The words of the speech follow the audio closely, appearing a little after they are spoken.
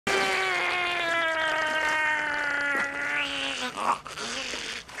I'm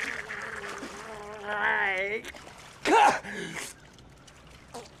alive.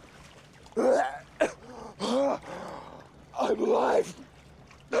 I'm alive.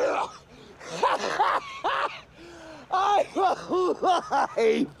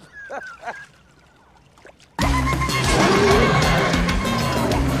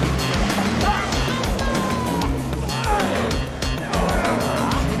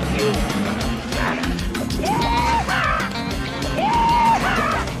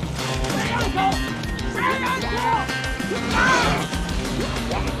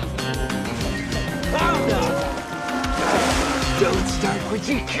 Don't start what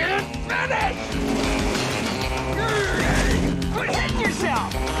you can't finish! Quit hitting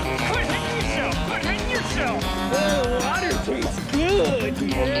yourself! Quit hitting yourself! Quit hitting yourself! Oh, water tastes good,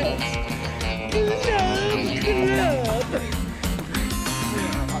 yes!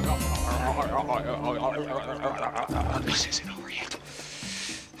 Glub, This isn't over yet.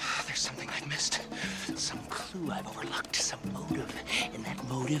 There's something I've missed. Some clue I've overlooked. Some motive. And that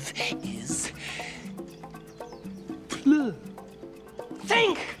motive is... plug.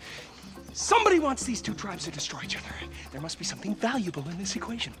 Think! Somebody wants these two tribes to destroy each other. There must be something valuable in this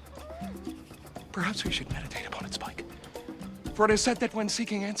equation. Perhaps we should meditate upon it, Spike. For it is said that when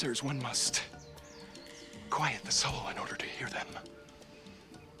seeking answers, one must quiet the soul in order to hear them.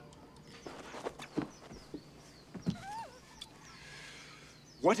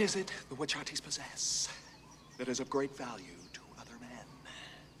 What is it the Wachatis possess that is of great value to other men?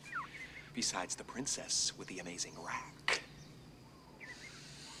 Besides the princess with the amazing rack.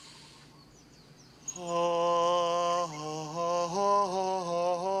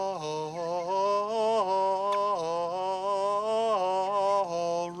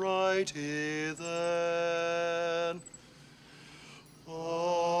 Alrighty then.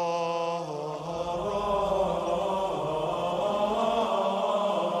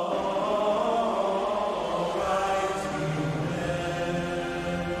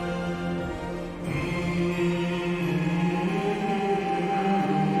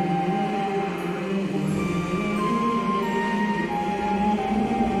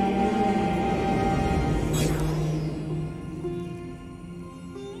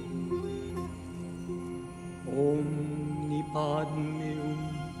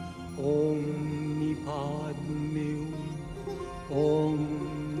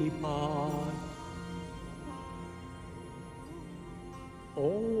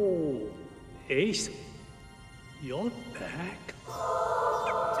 Oh, Ace, you're back.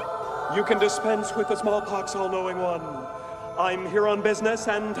 You can dispense with the smallpox, all-knowing one. I'm here on business,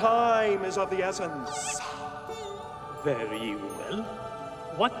 and time is of the essence. Very well.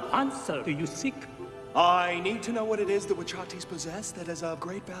 What answer do you seek? I need to know what it is the Wachatis possess that is of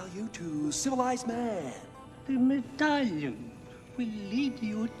great value to civilized man. The medallion will lead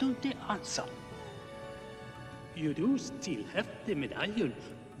you to the answer. You do still have the medallion,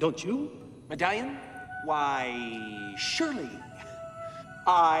 don't you? Medallion? Why, surely.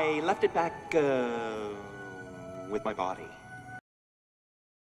 I left it back, with my body.